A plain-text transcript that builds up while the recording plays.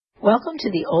Welcome to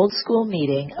the old school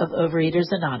meeting of Overeaters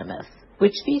Anonymous,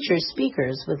 which features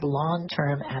speakers with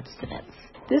long-term abstinence.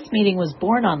 This meeting was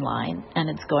born online, and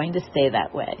it's going to stay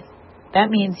that way. That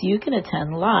means you can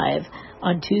attend live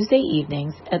on Tuesday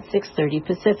evenings at 6:30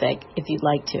 Pacific if you'd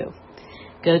like to.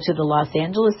 Go to the Los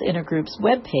Angeles Intergroup's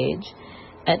webpage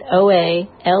at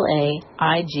oalaig.org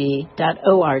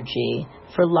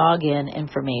for login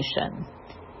information.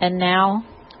 And now,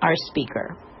 our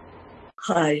speaker.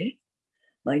 Hi,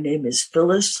 my name is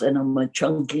Phyllis, and I'm a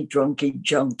chunky, drunky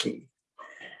junkie.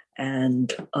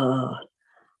 And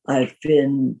I've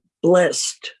been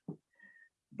blessed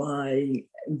by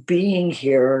being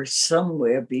here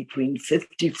somewhere between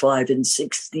 55 and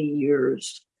 60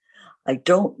 years. I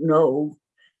don't know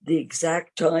the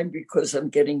exact time because I'm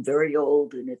getting very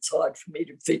old and it's hard for me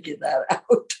to figure that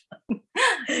out.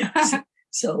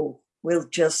 So we'll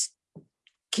just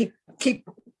keep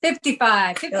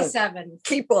 55, 57.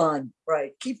 Keep on,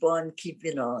 right. Keep on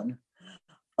keeping on.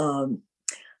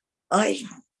 I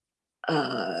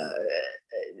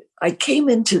came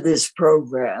into this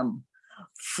program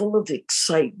full of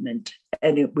excitement,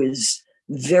 and it was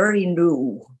very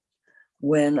new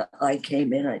when I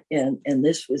came in, and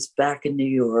this was back in New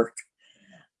York.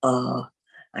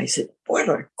 I said, what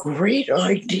a great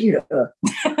idea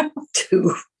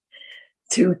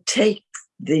to take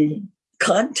the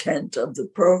content of the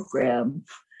program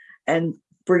and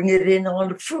bring it in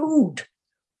on food.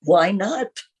 Why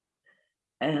not?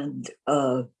 And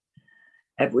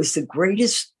it was the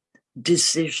greatest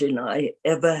decision I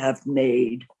ever have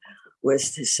made,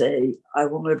 was to say, I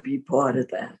want to be part of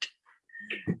that.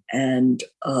 And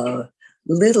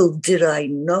little did I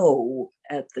know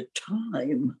at the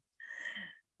time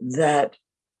that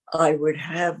I would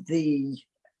have the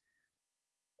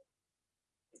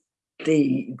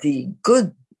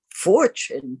good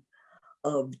fortune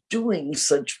of doing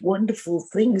such wonderful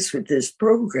things with this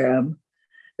program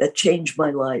that changed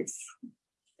my life.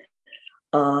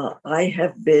 I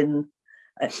have been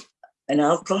an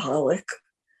alcoholic,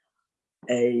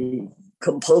 a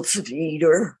compulsive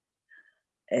eater,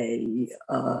 a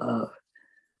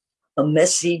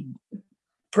messy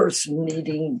person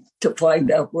needing to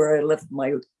find out where I left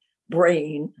my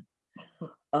brain.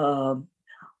 And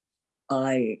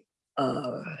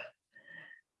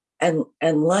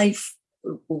life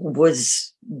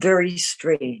was very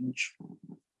strange,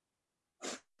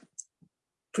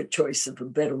 for choice of a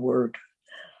better word.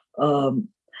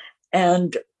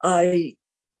 And I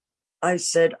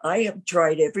said, I have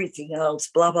tried everything else,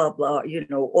 blah, blah, blah,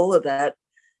 all of that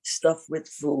stuff with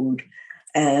food.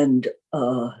 And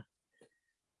I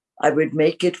would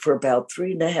make it for about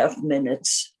 3.5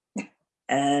 minutes,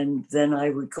 and then I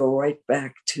would go right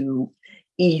back to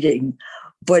eating.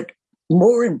 But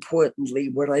more importantly,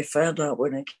 what I found out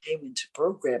when I came into the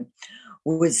program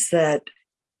was that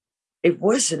it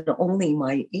wasn't only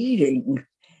my eating,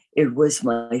 it was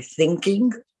my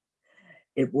thinking,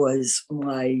 it was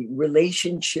my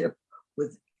relationship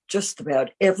with just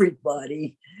about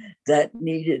everybody that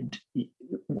needed,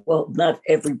 well, not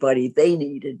everybody they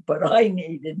needed, but I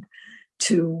needed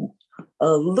to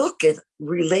look at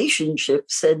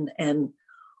relationships and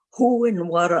who and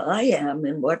what I am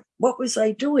and what was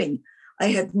I doing. I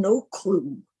had no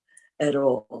clue at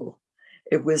all.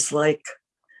 It was like,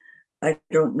 I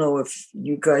don't know if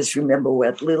you guys remember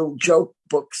what little joke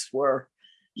books were,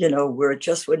 where it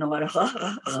just went on, ha,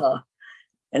 ha, ha,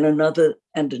 and another,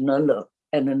 and another,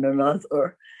 and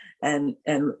another. And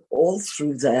all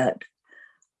through that,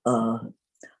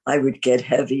 I would get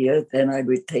heavier, then I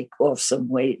would take off some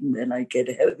weight, and then I get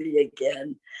heavy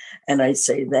again. And I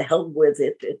say, the hell with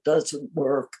it, it doesn't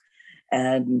work.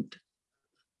 And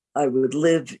I would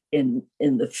live in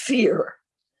the fear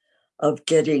of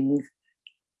getting,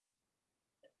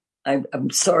 I'm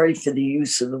sorry for the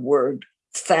use of the word,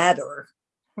 fatter.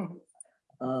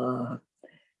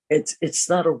 It's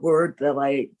not a word that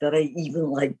I even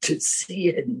like to see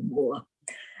anymore.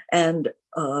 And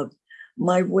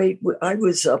my weight, I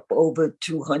was up over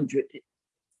 200,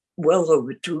 well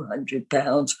over 200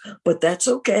 pounds, but that's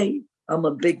okay. I'm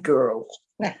a big girl.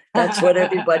 That's what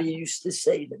everybody used to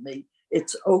say to me.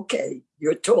 It's okay.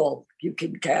 You're tall. You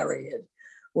can carry it.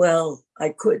 Well, I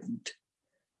couldn't.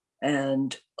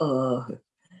 And I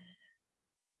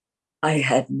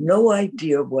had no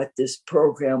idea what this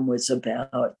program was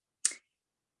about.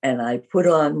 And I put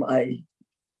on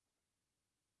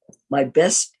my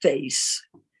best face,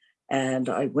 and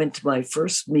I went to my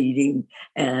first meeting,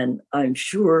 and I'm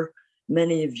sure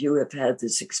many of you have had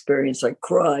this experience. I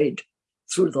cried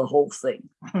through the whole thing.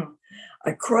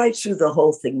 I cried through the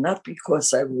whole thing, not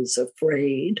because I was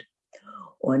afraid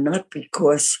or not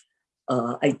because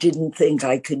I didn't think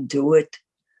I could do it,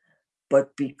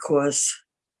 but because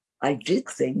I did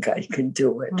think I could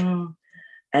do it.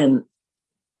 And,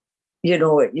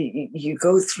 you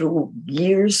go through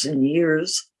years and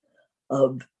years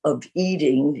of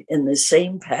eating in the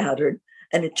same pattern,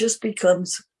 and it just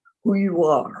becomes who you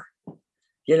are.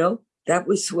 That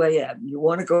was who I am. You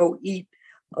want to go eat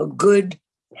a good,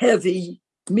 heavy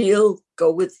meal,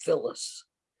 go with Phyllis.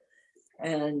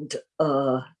 And,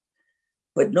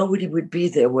 but nobody would be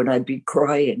there when I'd be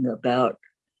crying about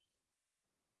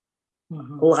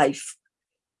life.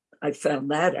 I found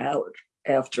that out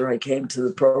after I came to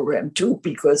the program too,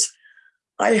 because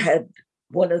I had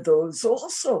one of those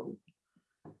also,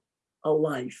 a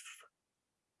life.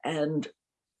 And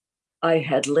I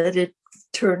had let it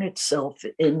turn itself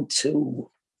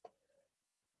into,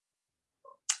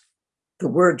 the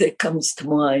word that comes to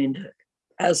mind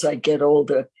as I get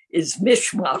older is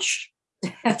mishmash.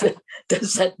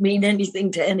 Does that mean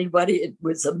anything to anybody? It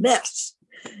was a mess,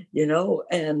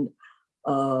 and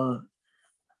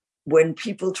when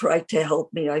people tried to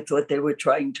help me, I thought they were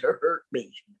trying to hurt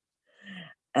me.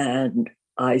 And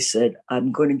I said,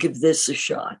 I'm going to give this a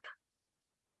shot.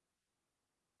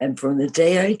 And from the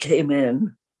day I came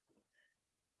in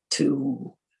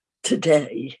to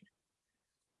today,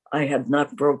 I have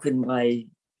not broken my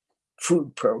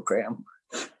food program.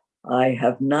 I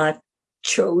have not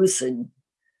chosen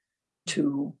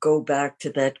to go back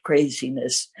to that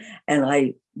craziness.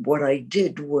 And what I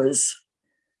did was,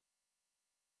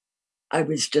 I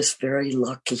was just very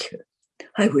lucky.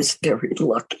 I was very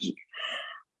lucky.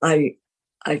 I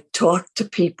talked to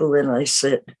people and I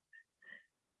said,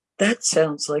 that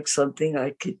sounds like something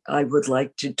I would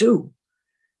like to do.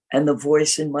 And the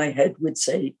voice in my head would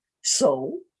say,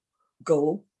 so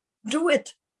go do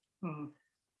it.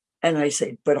 And I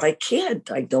say, but I can't.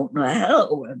 I don't know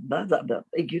how. And blah, blah, blah.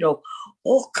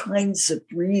 All kinds of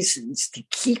reasons to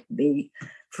keep me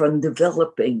from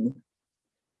developing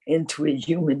into a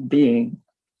human being.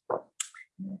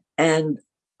 And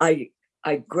I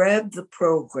grabbed the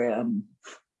program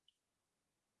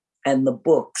and the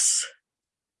books,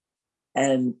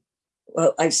 and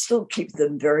I still keep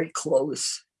them very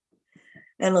close.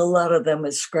 And a lot of them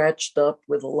are scratched up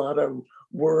with a lot of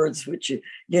words, which,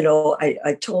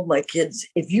 I told my kids,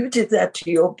 if you did that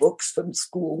to your books from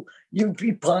school, you'd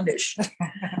be punished,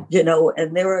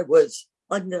 and there I was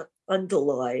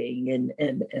underlying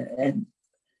and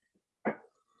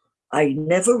I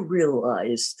never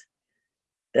realized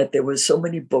that there were so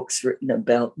many books written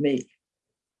about me.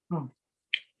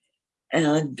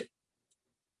 And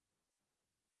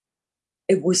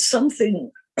it was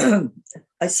something,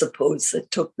 I suppose,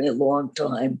 that took me a long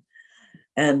time.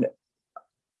 And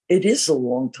it is a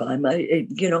long time. I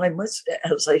must,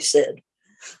 as I said,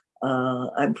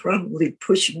 I'm probably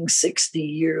pushing 60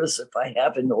 years if I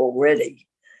haven't already.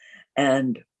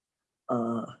 And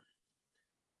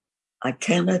I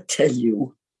cannot tell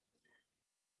you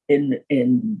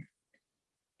in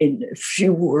a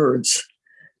few words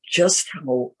just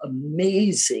how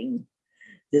amazing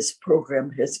this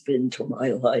program has been to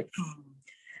my life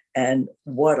and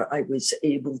what I was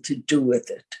able to do with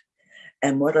it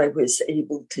and what I was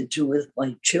able to do with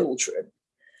my children.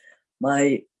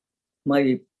 My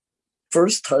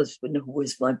first husband, who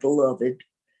was my beloved,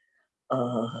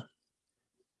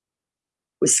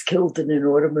 was killed in an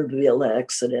automobile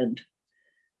accident.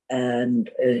 And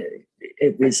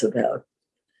it was about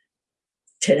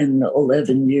 10,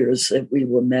 11 years that we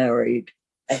were married.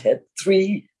 I had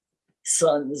 3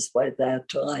 sons by that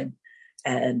time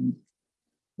and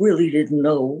really didn't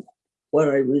know what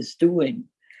I was doing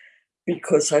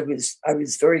because I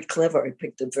was very clever. I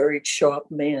picked a very sharp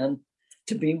man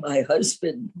to be my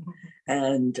husband,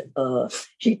 and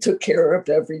he took care of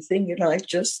everything, and I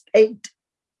just ate.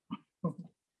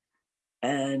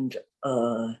 And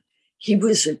he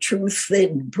was a true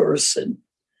thin person.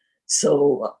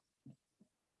 So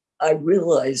I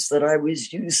realized that I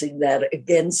was using that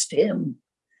against him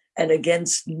and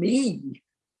against me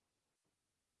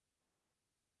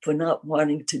for not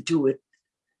wanting to do it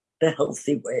the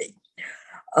healthy way.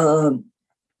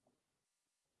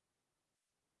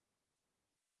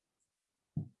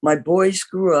 My boys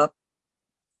grew up.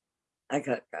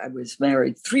 I was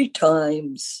married 3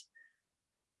 times.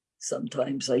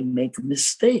 Sometimes I make a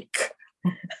mistake.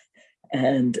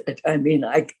 And I mean,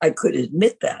 I could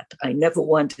admit that. I never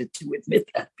wanted to admit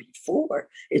that before.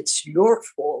 It's your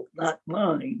fault, not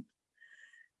mine.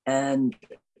 And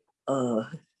my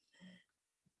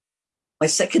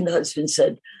second husband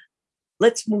said,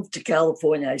 let's move to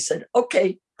California. I said,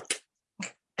 okay.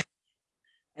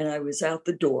 And I was out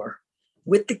the door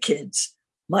with the kids,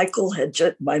 Michael had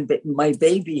just, my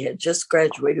baby had just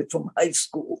graduated from high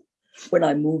school when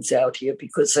I moved out here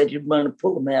because I didn't want to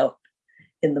pull him out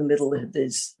in the middle of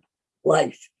his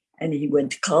life. And he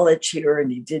went to college here and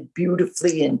he did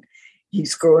beautifully. And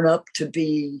he's grown up to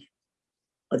be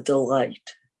a delight.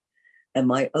 And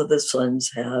my other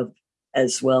sons have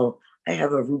as well. I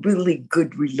have a really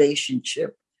good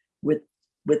relationship with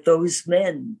those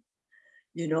men.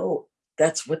 You know,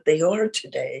 that's what they are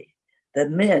today, the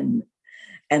men.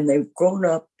 And they've grown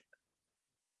up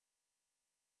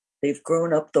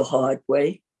the hard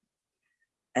way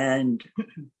and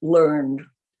learned,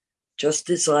 just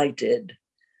as I did,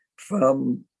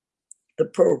 from the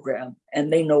program.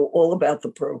 And they know all about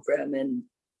the program. And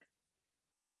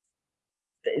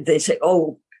they say,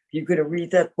 oh, you're going to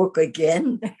read that book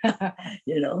again?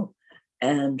 You know?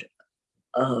 And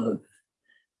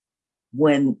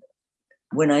when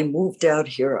I moved out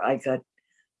here, I got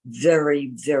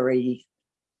very, very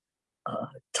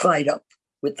tied up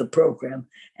with the program.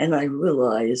 And I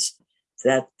realized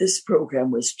that this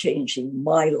program was changing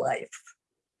my life.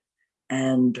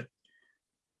 And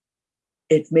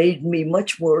it made me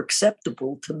much more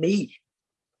acceptable to me.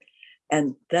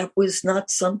 And that was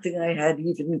not something I had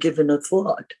even given a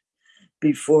thought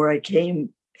before I came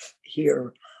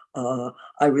here.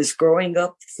 I was growing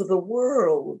up for the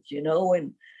world, you know,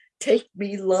 and take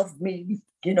me, love me,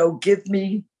 you know, give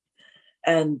me.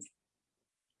 And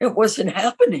it wasn't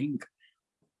happening.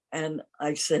 And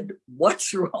I said,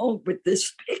 what's wrong with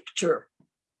this picture?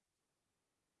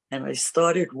 And I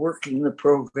started working the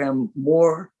program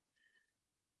more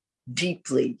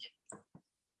deeply.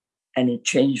 And it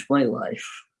changed my life.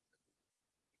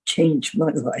 Changed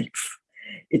my life.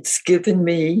 It's given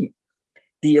me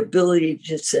the ability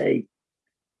to say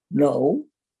no.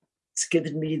 It's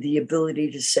given me the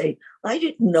ability to say, I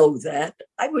didn't know that.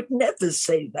 I would never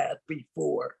say that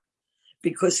before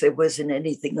because there wasn't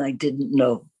anything I didn't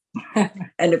know.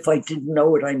 And if I didn't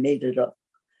know it, I made it up.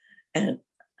 And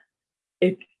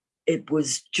it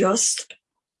was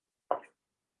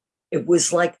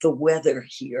like the weather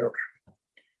here.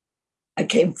 I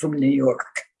came from New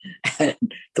York,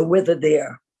 and the weather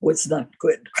there was not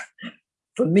good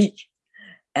for me.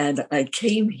 And I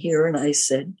came here and I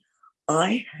said,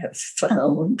 I have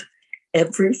found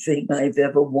everything I've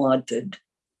ever wanted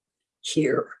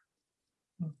here.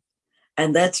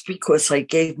 And that's because I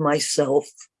gave myself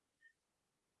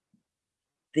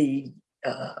the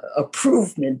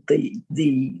improvement, the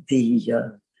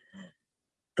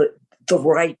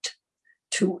right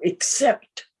to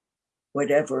accept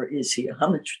whatever is here. How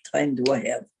much time do I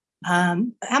have?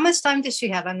 How much time does she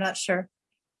have? I'm not sure.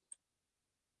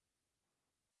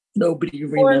 Nobody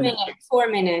remembers. 4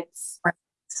 minutes.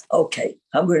 Okay,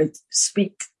 I'm going to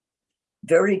speak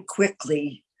very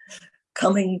quickly.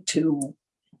 Coming to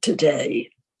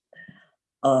today,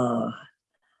 I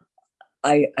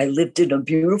lived in a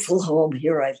beautiful home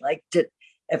here. I liked it.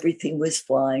 Everything was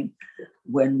fine.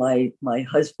 When my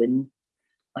husband,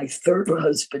 my third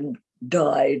husband,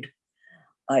 died,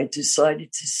 I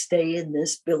decided to stay in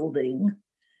this building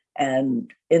and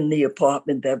in the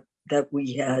apartment that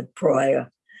we had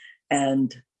prior.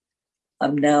 And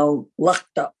I'm now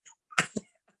locked up.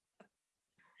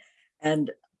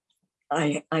 And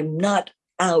I'm not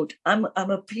out. I'm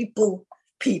a people.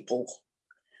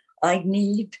 I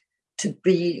need to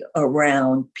be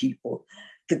around people.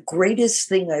 The greatest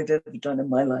thing I've ever done in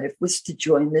my life was to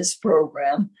join this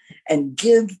program and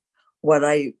give what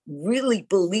I really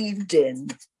believed in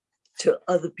to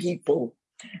other people.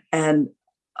 And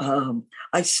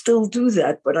I still do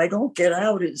that, but I don't get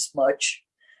out as much.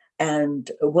 And,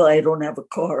 well, I don't have a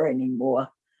car anymore.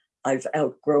 I've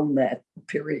outgrown that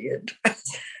period.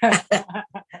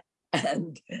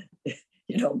 And,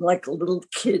 you know, I'm like a little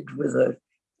kid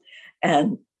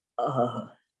and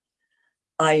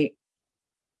I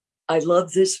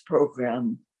love this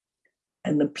program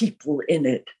and the people in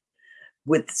it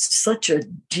with such a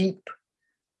deep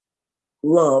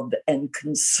love and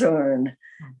concern,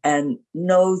 and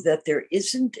know that there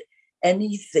isn't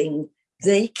anything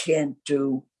they can't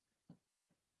do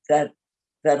that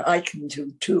I can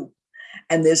do too.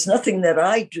 And there's nothing that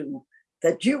I do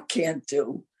that you can't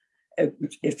do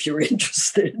if you're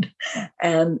interested.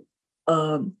 And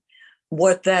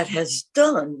what that has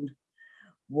done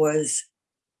was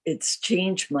it's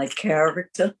changed my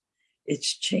character.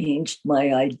 It's changed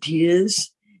my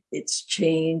ideas. It's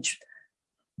changed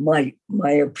my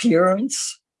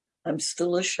appearance. I'm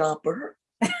still a shopper,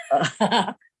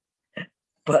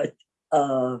 but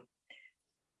I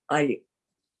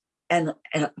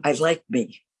like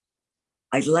me.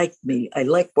 I like me. I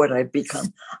like what I've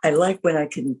become. I like when I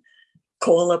can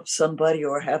call up somebody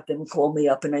or have them call me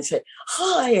up and I say,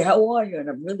 hi, how are you? And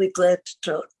I'm really glad to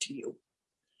talk to you.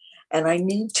 And I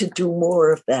need to do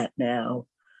more of that now.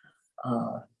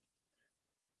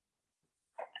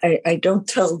 I don't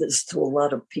tell this to a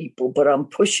lot of people, but I'm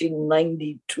pushing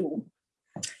 92.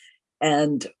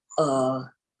 And I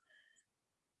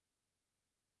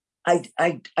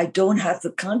don't have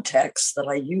the contacts that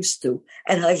I used to.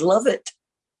 And I love it.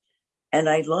 And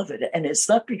I love it. And it's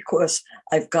not because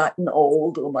I've gotten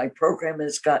old or my program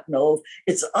has gotten old.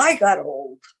 It's I got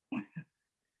old.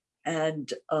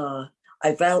 And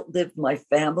I've outlived my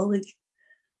family.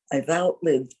 I've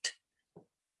outlived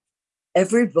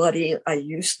everybody I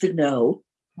used to know.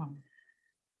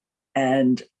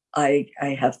 And I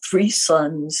have 3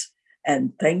 sons,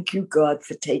 and thank you, God,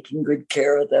 for taking good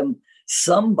care of them.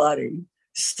 Somebody,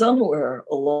 somewhere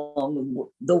along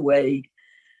the way,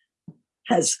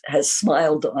 has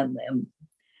smiled on them.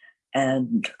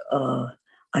 And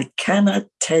I cannot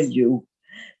tell you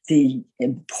the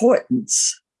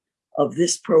importance of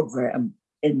this program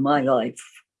in my life.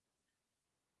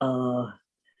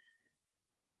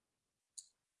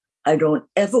 I don't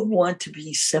ever want to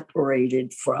be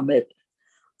separated from it.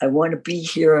 I want to be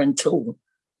here until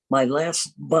my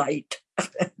last bite.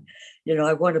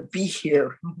 I want to be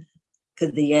here to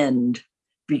the end,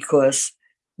 because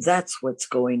that's what's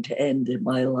going to end in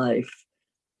my life,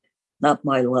 not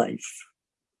my life.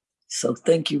 So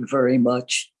thank you very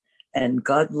much. And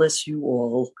God bless you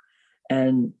all.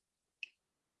 And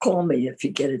call me if you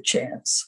get a chance.